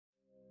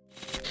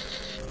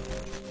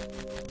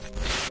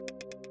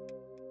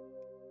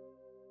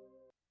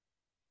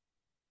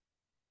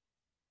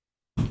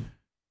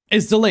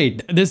It's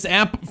delayed. This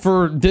app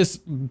for this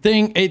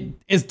thing, it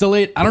is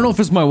delayed. I don't know if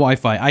it's my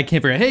Wi-Fi. I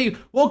can't figure it out. Hey,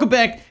 welcome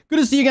back. Good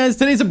to see you guys.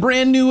 Today's a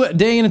brand new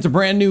day and it's a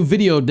brand new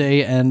video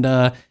day. And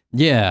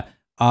yeah,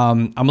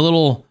 I'm a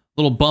little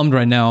bummed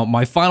right now.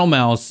 My final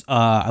mouse,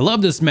 I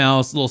love this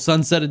mouse, little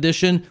Sunset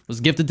Edition,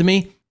 was gifted to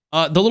me.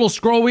 The little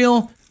scroll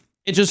wheel,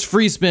 it just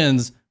free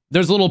spins.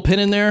 There's a little pin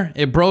in there.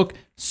 It broke.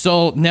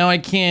 So now I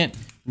can't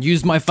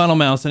use my final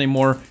mouse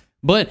anymore.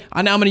 But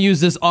now I'm going to use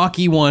this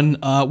Aki one,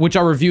 which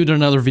I reviewed in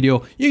another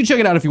video. You can check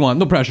it out if you want.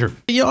 No pressure.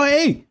 You know,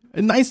 hey,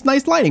 nice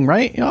lighting,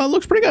 right? You know, it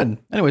looks pretty good.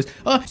 Anyways,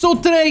 so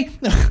today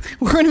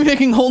we're going to be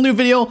making a whole new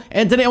video.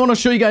 And today I want to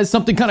show you guys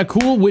something kind of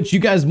cool, which you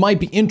guys might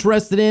be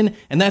interested in.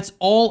 And that's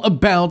all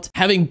about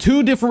having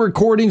two different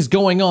recordings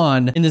going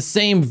on in the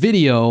same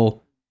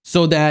video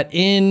so that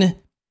in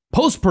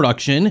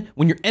post-production,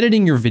 when you're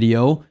editing your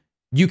video,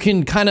 you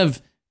can kind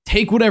of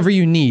take whatever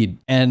you need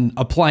and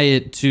apply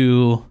it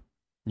to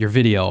your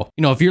video.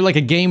 You know, if you're like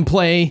a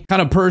gameplay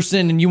kind of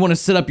person and you want to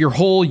set up your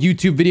whole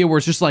YouTube video where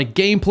it's just like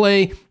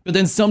gameplay, but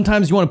then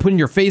sometimes you want to put in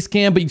your face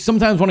cam, but you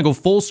sometimes want to go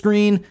full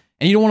screen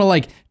and you don't want to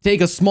like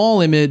take a small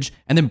image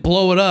and then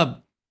blow it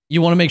up.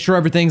 You want to make sure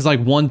everything's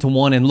like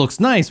one-to-one and looks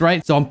nice,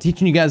 right? So I'm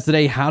teaching you guys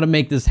today how to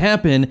make this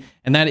happen,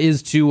 and that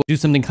is to do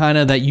something kind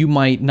of that you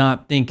might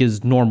not think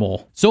is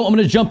normal. So I'm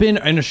going to jump in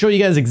and show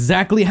you guys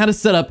exactly how to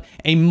set up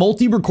a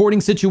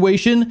multi-recording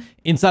situation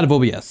inside of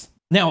OBS.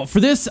 Now, for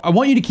this, I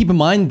want you to keep in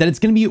mind that it's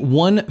going to be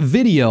one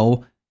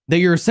video that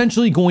you're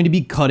essentially going to be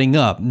cutting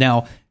up.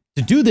 Now,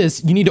 to do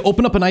this, you need to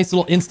open up a nice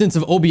little instance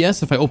of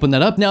OBS. If I open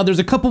that up, now there's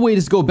a couple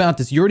ways to go about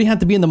this. You already have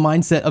to be in the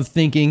mindset of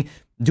thinking,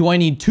 do I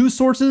need 2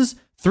 sources,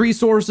 3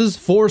 sources,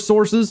 4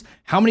 sources?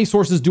 How many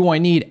sources do I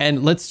need?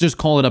 And let's just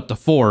call it up to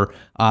 4,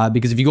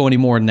 because if you go any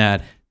more than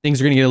that, things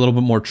are going to get a little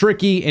bit more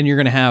tricky and you're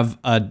going to have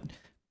a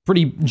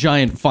pretty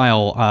giant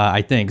file,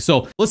 I think.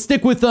 So let's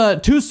stick with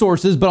 2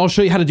 sources, but I'll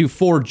show you how to do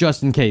 4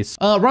 just in case.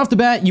 Right off the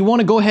bat, you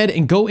want to go ahead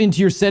and go into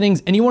your settings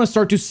and you want to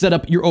start to set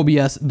up your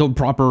OBS the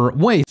proper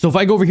way. So if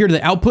I go over here to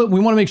the output, we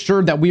want to make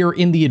sure that we are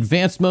in the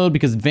advanced mode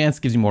because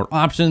advanced gives you more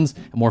options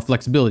and more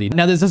flexibility.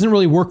 Now, this doesn't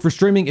really work for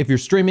streaming. If you're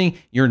streaming,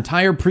 your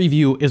entire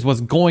preview is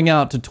what's going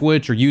out to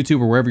Twitch or YouTube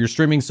or wherever you're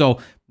streaming.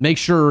 So make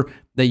sure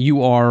that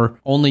you are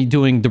only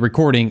doing the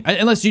recording,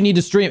 unless you need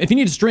to stream. If you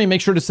need to stream,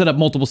 make sure to set up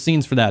multiple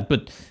scenes for that,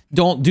 but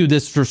don't do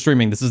this for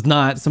streaming. This is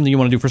not something you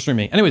want to do for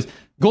streaming. Anyways,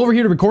 go over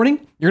here to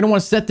recording. You're going to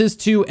want to set this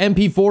to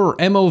MP4 or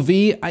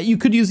MOV. You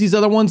could use these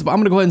other ones, but I'm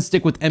going to go ahead and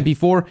stick with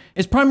MP4.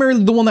 It's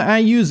primarily the one that I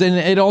use, and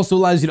it also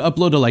allows you to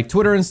upload to like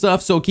Twitter and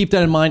stuff, so keep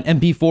that in mind.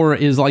 MP4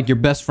 is like your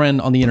best friend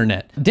on the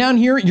internet. Down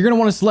here, you're going to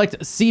want to select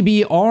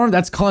CBR.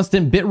 That's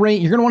constant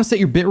bitrate. You're going to want to set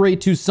your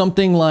bitrate to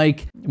something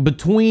like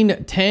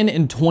between 10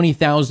 and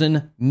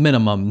 20,000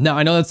 minimum. Now,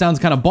 I know that sounds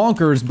kind of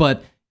bonkers,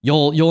 but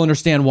you'll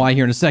understand why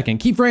here in a second.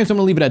 Keyframes, I'm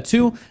gonna leave it at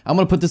 2. I'm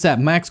gonna put this at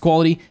max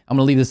quality. I'm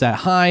gonna leave this at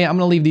high. I'm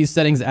gonna leave these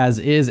settings as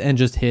is and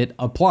just hit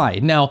apply.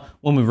 Now,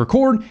 when we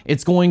record,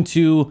 it's going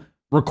to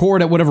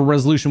record at whatever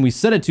resolution we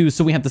set it to,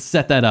 so we have to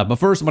set that up. But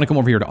first, I'm gonna come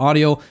over here to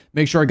audio,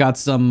 make sure I got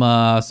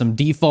some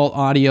default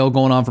audio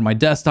going on for my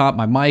desktop.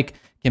 My mic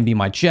can be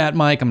my chat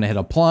mic. I'm gonna hit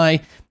apply.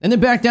 And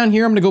then back down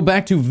here, I'm gonna go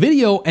back to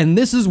video, and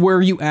this is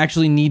where you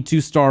actually need to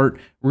start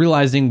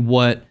realizing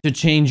what to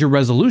change your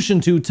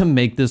resolution to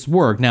make this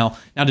work. Now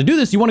to do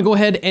this, you wanna go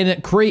ahead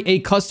and create a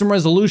custom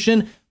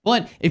resolution,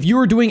 but if you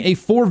are doing a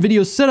 4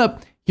 video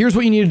setup, here's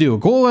what you need to do.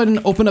 Go ahead and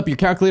open up your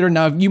calculator.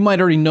 Now, you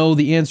might already know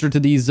the answer to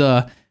these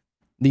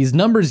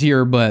numbers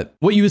here, but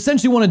what you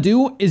essentially wanna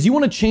do is you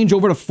wanna change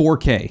over to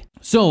 4K.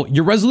 So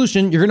your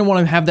resolution, you're gonna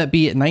wanna have that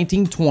be at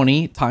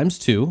 1920 times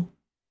 2,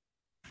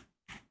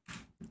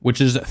 which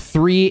is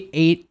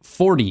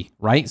 3840,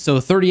 right?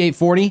 So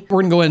 3840,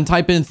 we're gonna go ahead and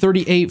type in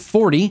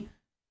 3840,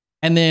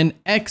 and then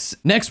X,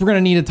 next we're gonna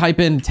need to type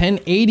in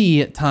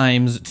 1080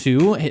 times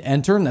 2, hit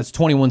enter, and that's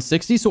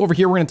 2160. So over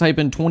here, we're gonna type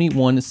in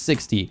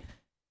 2160.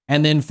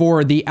 And then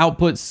for the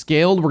output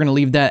scaled, we're gonna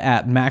leave that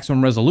at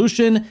maximum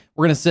resolution.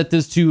 We're gonna set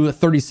this to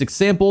 36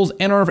 samples,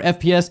 and our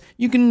FPS,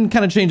 you can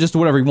kind of change this to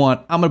whatever you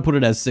want. I'm gonna put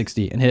it as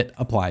 60 and hit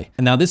apply.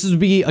 And now this would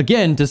be,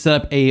 again, to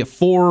set up a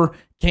 4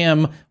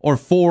 cam or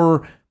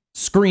 4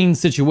 screen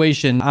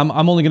situation. I'm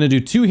only going to do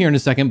 2 here in a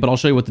second, but I'll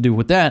show you what to do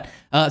with that.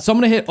 So I'm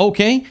going to hit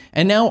OK,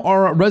 and now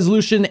our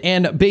resolution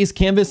and base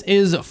canvas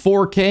is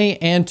 4K,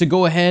 and to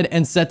go ahead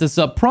and set this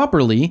up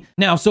properly.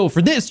 Now, so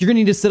for this, you're going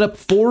to need to set up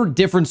 4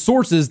 different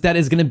sources that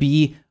is going to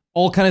be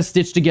all kind of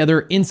stitched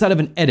together inside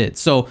of an edit.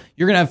 So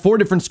you're going to have 4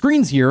 different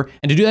screens here,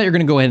 and to do that, you're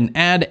going to go ahead and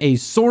add a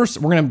source.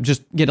 We're going to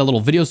just get a little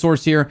video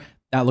source here.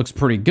 That looks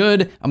pretty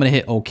good. I'm gonna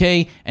hit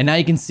OK, and now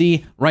you can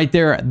see right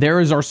there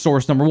is our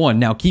source number 1.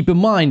 Now keep in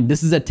mind,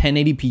 this is a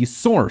 1080p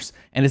source,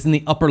 and it's in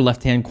the upper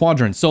left-hand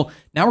quadrant. So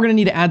now we're gonna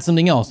need to add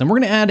something else, and we're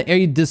gonna add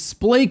a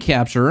display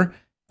capture.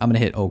 I'm gonna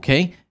hit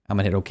OK, I'm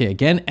gonna hit OK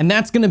again, and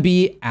that's gonna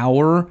be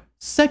our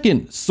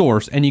second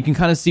source, and you can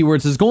kind of see where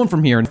this is going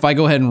from here. And if I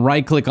go ahead and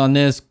right-click on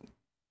this,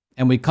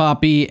 and we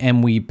copy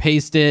and we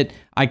paste it,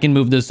 I can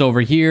move this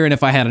over here. And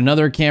if I had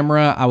another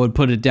camera, I would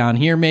put it down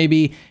here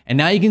maybe. And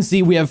now you can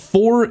see we have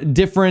 4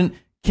 different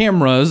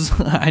cameras.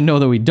 I know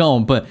that we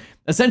don't, but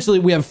essentially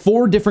we have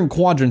 4 different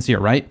quadrants here,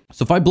 right?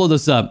 So if I blow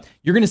this up,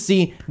 you're gonna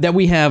see that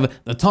we have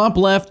the top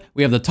left,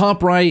 we have the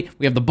top right,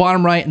 we have the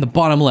bottom right, and the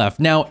bottom left.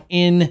 Now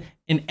in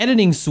an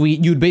editing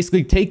suite, you'd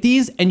basically take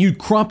these and you'd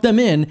crop them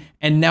in,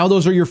 and now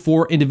those are your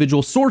 4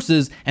 individual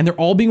sources, and they're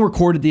all being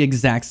recorded at the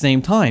exact same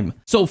time.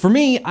 So for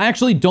me, I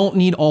actually don't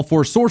need all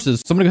 4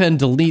 sources. So I'm gonna go ahead and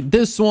delete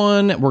this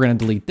one. We're gonna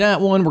delete that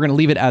one. We're gonna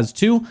leave it as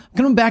 2. I'm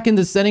coming back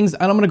into settings,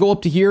 and I'm gonna go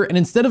up to here, and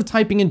instead of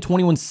typing in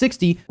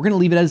 2160, we're gonna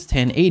leave it as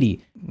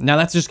 1080. Now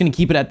that's just gonna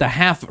keep it at the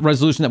half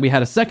resolution that we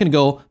had a second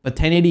ago, but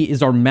 1080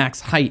 is our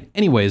max height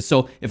anyways.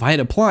 So if I hit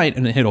apply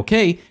and hit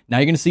okay, now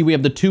you're gonna see we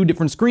have the 2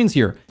 different screens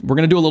here. We're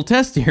gonna do a little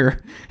test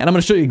here, and I'm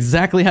gonna show you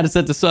exactly how to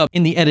set this up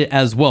in the edit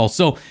as well.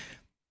 So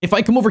if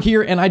I come over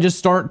here and I just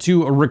start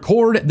to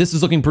record, this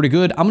is looking pretty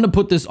good. I'm gonna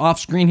put this off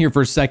screen here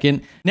for a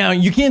second. Now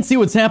you can't see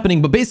what's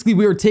happening, but basically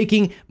we are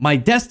taking my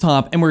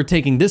desktop and we're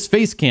taking this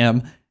face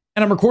cam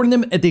and I'm recording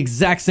them at the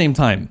exact same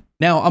time.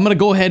 Now I'm gonna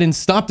go ahead and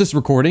stop this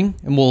recording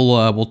and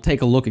we'll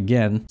take a look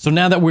again. So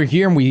now that we're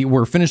here and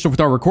we're finished up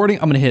with our recording,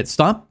 I'm gonna hit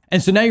stop.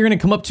 And so now you're gonna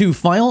come up to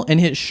file and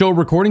hit show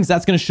recordings.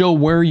 That's gonna show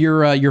where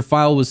your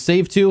file was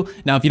saved to.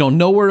 Now, if you don't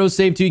know where it was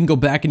saved to, you can go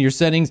back into your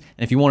settings.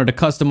 And if you wanted to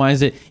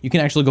customize it, you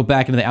can actually go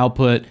back into the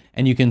output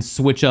and you can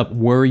switch up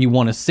where you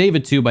wanna save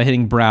it to by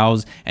hitting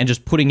browse and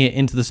just putting it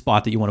into the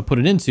spot that you wanna put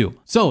it into.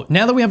 So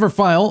now that we have our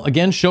file,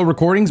 again, show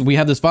recordings, we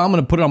have this file. I'm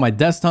gonna put it on my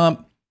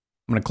desktop.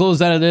 I'm gonna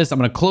close out of this. I'm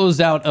gonna close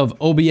out of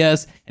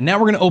OBS, and now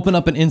we're gonna open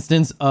up an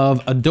instance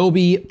of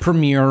Adobe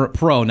Premiere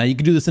Pro. Now you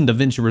can do this in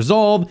DaVinci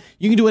Resolve.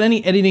 You can do it in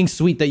any editing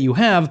suite that you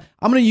have.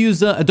 I'm gonna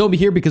use Adobe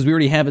here because we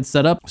already have it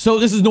set up. So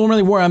this is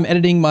normally where I'm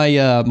editing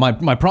my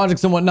my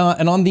projects and whatnot.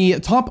 And on the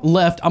top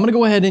left, I'm gonna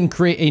go ahead and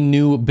create a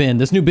new bin.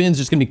 This new bin is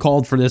just gonna be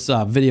called for this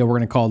video. We're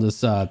gonna call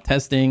this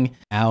testing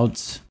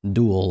out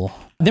dual.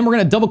 Then we're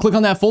gonna double click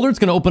on that folder. It's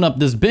gonna open up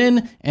this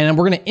bin and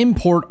we're gonna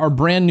import our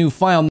brand new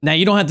file. Now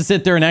you don't have to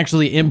sit there and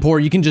actually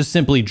import. You can just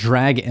simply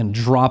drag and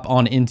drop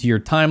on into your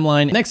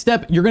timeline. Next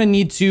step, you're gonna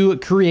need to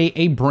create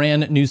a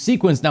brand new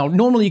sequence. Now,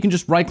 normally you can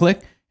just right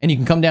click and you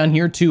can come down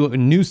here to a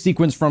new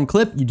sequence from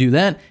clip. You do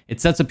that, it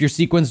sets up your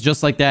sequence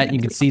just like that. You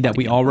can see that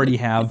we already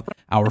have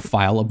our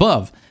file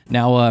above.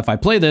 Now, if I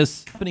play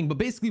this, but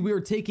basically we were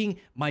taking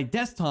my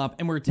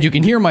desktop and you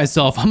can hear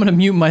myself. I'm gonna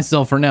mute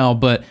myself for now,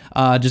 but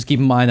just keep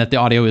in mind that the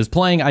audio is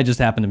playing. I just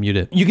happen to mute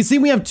it. You can see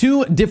we have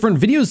 2 different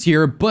videos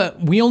here,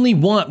 but we only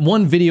want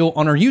 1 video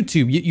on our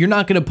YouTube. You're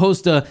not gonna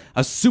post a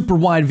super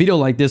wide video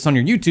like this on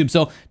your YouTube.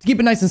 So to keep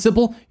it nice and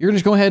simple, you're gonna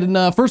just go ahead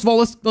and first of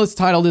all, let's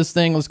title this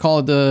thing. Let's call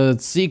it the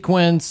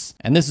sequence.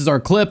 And this is our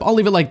clip. I'll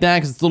leave it like that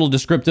because it's a little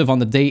descriptive on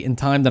the date and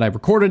time that I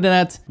recorded it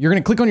at. You're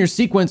gonna click on your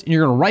sequence and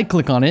you're gonna right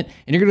click on it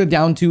and you're gonna go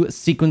down to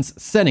sequence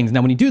settings.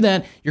 Now, when you do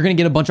that, you're gonna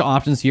get a bunch of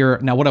options here.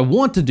 Now, what I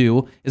want to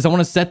do is I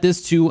wanna set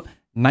this to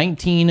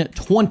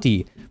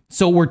 1920.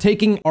 So we're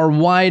taking our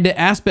wide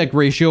aspect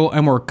ratio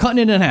and we're cutting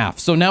it in half.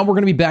 So now we're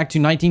gonna be back to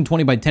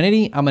 1920 by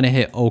 1080. I'm gonna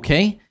hit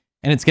okay.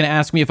 And it's gonna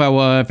ask me if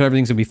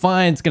everything's gonna be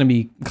fine. It's gonna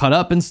be cut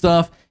up and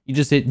stuff. You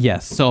just hit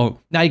yes. So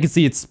now you can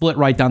see it's split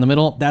right down the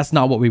middle. That's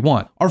not what we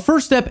want. Our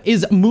first step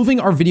is moving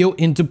our video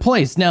into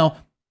place. Now,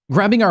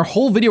 grabbing our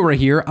whole video right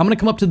here, I'm gonna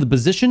come up to the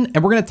position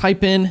and we're gonna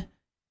type in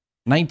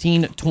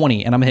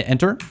 1920 and I'm gonna hit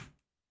enter.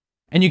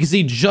 And you can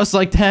see just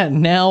like that,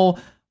 now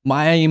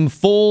I'm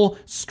full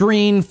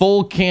screen,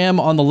 full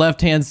cam on the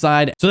left-hand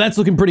side. So that's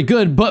looking pretty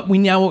good, but we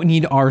now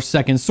need our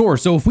second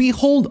source. So if we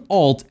hold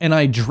Alt and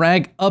I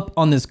drag up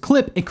on this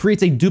clip, it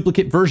creates a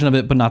duplicate version of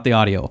it, but not the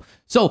audio.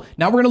 So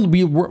now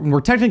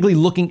we're technically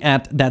looking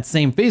at that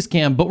same face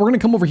cam, but we're gonna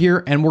come over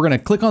here and we're gonna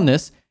click on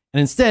this. And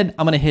instead,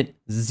 I'm gonna hit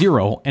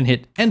 0 and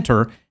hit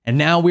enter. And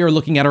now we are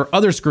looking at our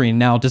other screen.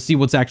 Now to see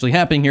what's actually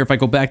happening here, if I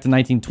go back to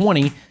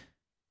 1920,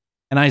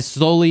 and I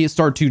slowly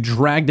start to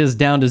drag this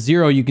down to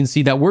 0, you can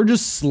see that we're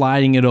just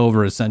sliding it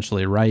over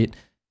essentially, right?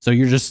 So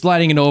you're just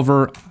sliding it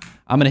over.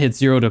 I'm gonna hit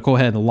 0 to go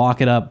ahead and lock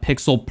it up.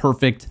 Pixel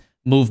perfect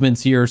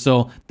movements here.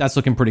 So that's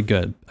looking pretty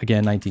good.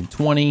 Again,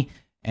 1920.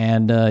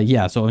 And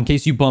yeah, so in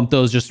case you bump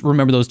those, just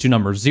remember those 2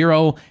 numbers,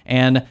 0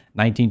 and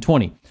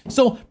 1920.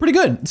 So pretty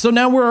good. So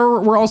now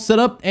we're all set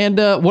up. And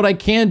what I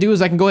can do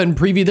is I can go ahead and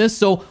preview this.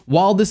 So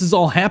while this is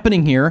all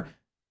happening here,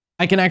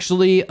 I can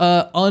actually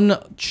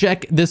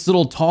uncheck this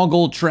little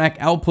toggle track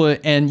output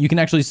and you can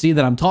actually see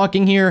that I'm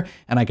talking here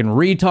and I can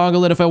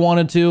retoggle it if I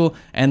wanted to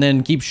and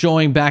then keep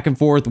showing back and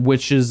forth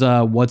which is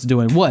what's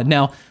doing what.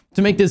 Now,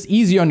 to make this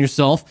easy on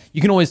yourself,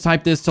 you can always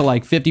type this to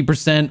like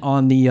 50%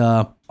 on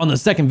the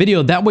second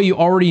video. That way you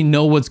already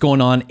know what's going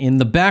on in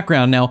the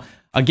background. Now,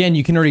 again,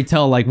 you can already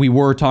tell like we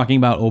were talking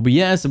about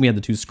OBS and we had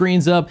the 2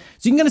 screens up.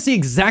 So you can kind of see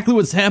exactly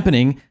what's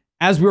happening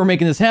as we were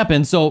making this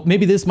happen. So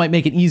maybe this might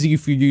make it easy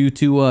for you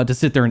to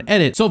sit there and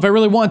edit. So if I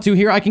really want to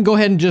here, I can go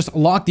ahead and just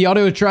lock the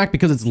audio track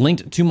because it's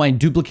linked to my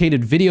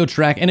duplicated video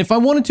track. And if I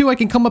wanted to, I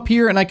can come up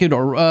here and I could,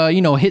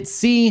 you know, hit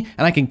C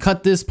and I can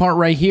cut this part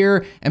right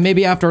here. And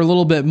maybe after a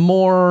little bit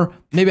more,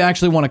 maybe I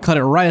actually want to cut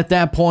it right at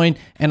that point,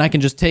 and I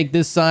can just take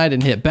this side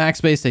and hit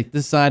backspace, take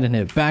this side and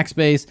hit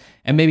backspace.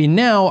 And maybe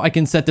now I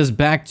can set this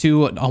back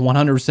to a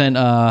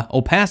 100%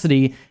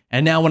 opacity.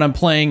 And now when I'm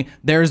playing,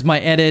 there's my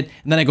edit,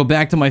 and then I go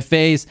back to my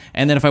face,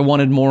 and then if I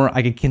wanted more,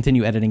 I could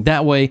continue editing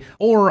that way,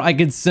 or I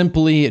could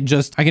simply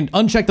just, I can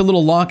uncheck the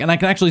little lock, and I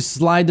can actually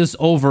slide this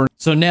over.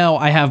 So now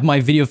I have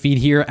my video feed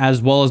here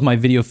as well as my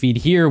video feed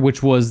here,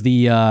 which was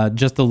the,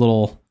 just the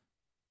little,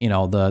 you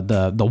know,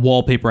 the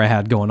wallpaper I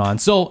had going on.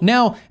 So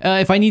now,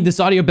 if I need this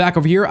audio back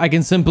over here, I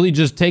can simply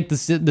just take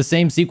the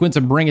same sequence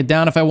and bring it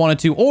down if I wanted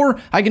to, or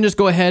I can just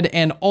go ahead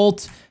and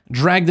Alt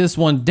drag this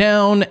one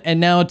down and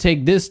now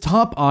take this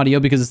top audio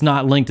because it's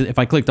not linked. If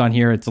I clicked on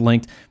here, it's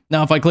linked.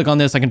 Now, if I click on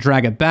this, I can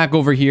drag it back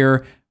over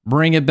here,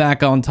 bring it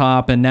back on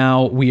top, and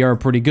now we are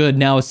pretty good.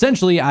 Now,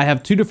 essentially, I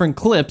have two different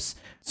clips.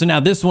 So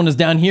now this one is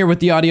down here with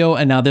the audio,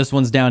 and now this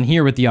one's down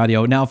here with the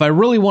audio. Now, if I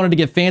really wanted to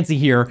get fancy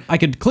here, I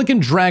could click and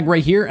drag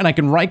right here, and I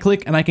can right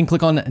click and I can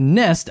click on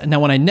nest. Now,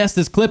 when I nest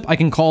this clip, I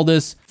can call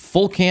this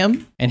full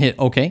cam and hit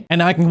OK. And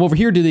now I can come over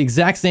here, do the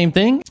exact same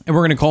thing, and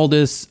we're gonna call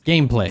this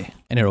gameplay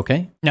and hit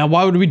OK. Now,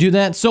 why would we do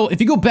that? So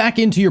if you go back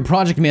into your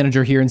project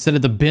manager here instead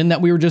of the bin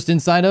that we were just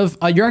inside of,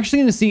 you're actually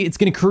gonna see it's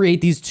gonna create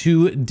these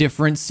two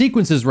different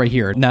sequences right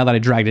here. Now that I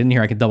dragged it in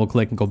here, I can double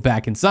click and go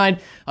back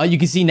inside. You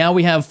can see now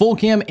we have full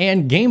cam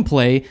and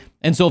gameplay.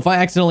 And so if I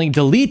accidentally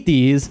delete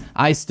these,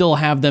 I still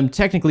have them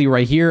technically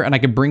right here, and I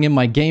can bring in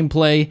my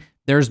gameplay.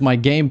 There's my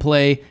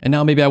gameplay. And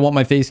now maybe I want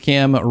my face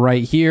cam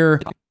right here.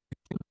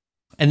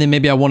 And then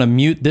maybe I want to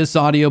mute this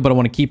audio, but I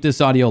want to keep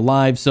this audio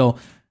live. So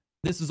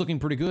this is looking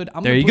pretty good.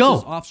 There you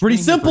go. Pretty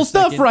simple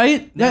stuff,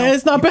 right? Yeah,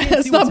 it's not bad.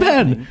 It's not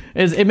bad.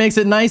 It makes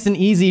it nice and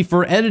easy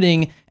for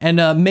editing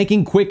and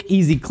making quick,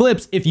 easy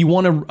clips if you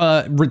want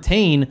to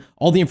retain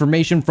all the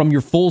information from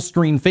your full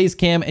screen face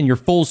cam and your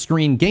full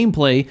screen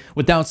gameplay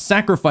without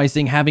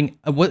sacrificing having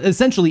what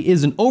essentially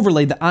is an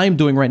overlay that I'm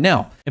doing right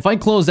now. If I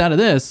close out of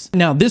this,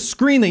 now this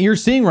screen that you're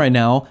seeing right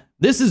now,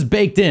 this is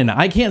baked in.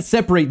 I can't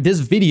separate this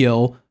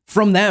video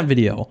from that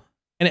video.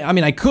 And I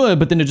mean, I could,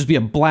 but then it'd just be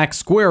a black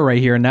square right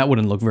here, and that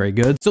wouldn't look very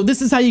good. So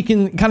this is how you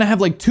can kind of have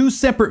like two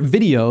separate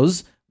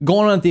videos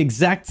going on at the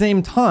exact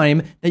same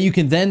time that you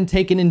can then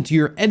take it into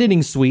your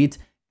editing suite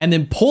and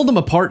then pull them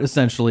apart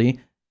essentially,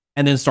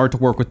 and then start to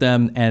work with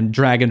them and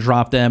drag and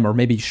drop them, or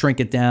maybe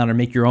shrink it down or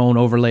make your own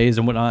overlays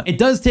and whatnot. It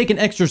does take an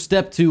extra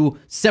step to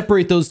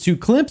separate those two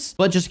clips,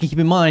 but just keep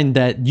in mind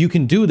that you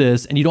can do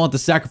this and you don't have to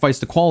sacrifice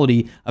the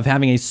quality of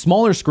having a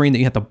smaller screen that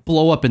you have to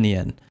blow up in the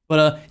end.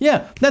 But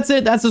yeah, that's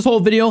it. That's this whole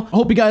video. I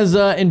hope you guys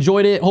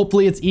enjoyed it.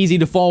 Hopefully it's easy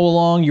to follow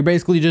along. You're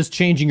basically just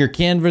changing your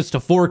canvas to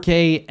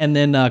 4K and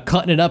then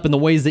cutting it up in the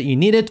ways that you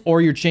need it,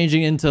 or you're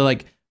changing into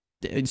like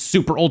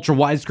super ultra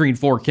widescreen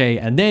 4K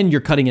and then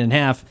you're cutting it in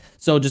half.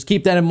 So just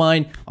keep that in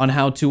mind on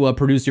how to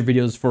produce your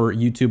videos for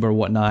YouTube or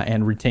whatnot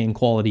and retain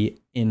quality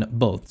in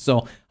both.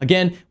 So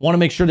again, want to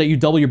make sure that you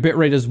double your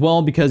bitrate as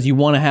well, because you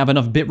want to have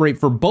enough bitrate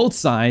for both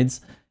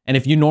sides. And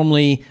if you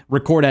normally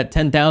record at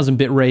 10,000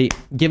 bit rate,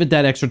 give it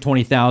that extra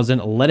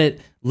 20,000. Let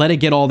it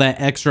get all that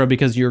extra,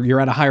 because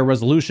you're at a higher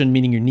resolution,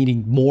 meaning you're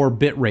needing more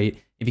bit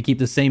rate. If you keep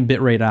the same bit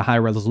rate at a high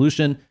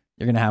resolution,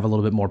 you're gonna have a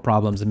little bit more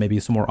problems and maybe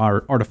some more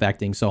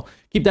artifacting. So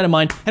keep that in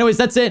mind. Anyways,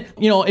 that's it.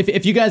 You know,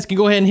 if you guys can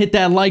go ahead and hit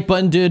that like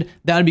button, dude,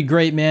 that'd be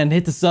great, man.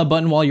 Hit the sub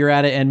button while you're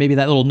at it, and maybe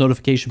that little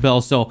notification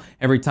bell, so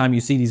every time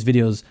you see these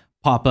videos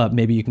pop up,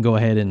 maybe you can go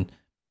ahead and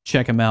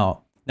check them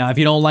out. Now, if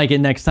you don't like it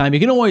next time, you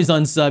can always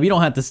unsub. You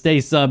don't have to stay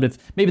subbed. If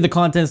maybe the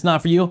content's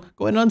not for you,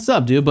 go ahead and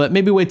unsub, dude. But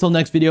maybe wait till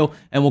next video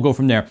and we'll go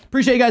from there.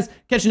 Appreciate you guys.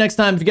 Catch you next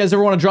time. If you guys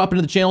ever want to drop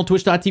into the channel,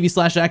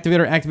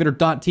 twitch.tv/activator,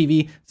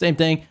 activator.tv. Same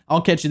thing.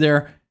 I'll catch you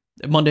there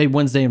Monday,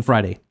 Wednesday, and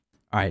Friday.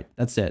 All right,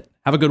 that's it.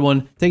 Have a good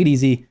one. Take it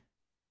easy.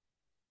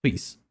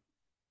 Peace.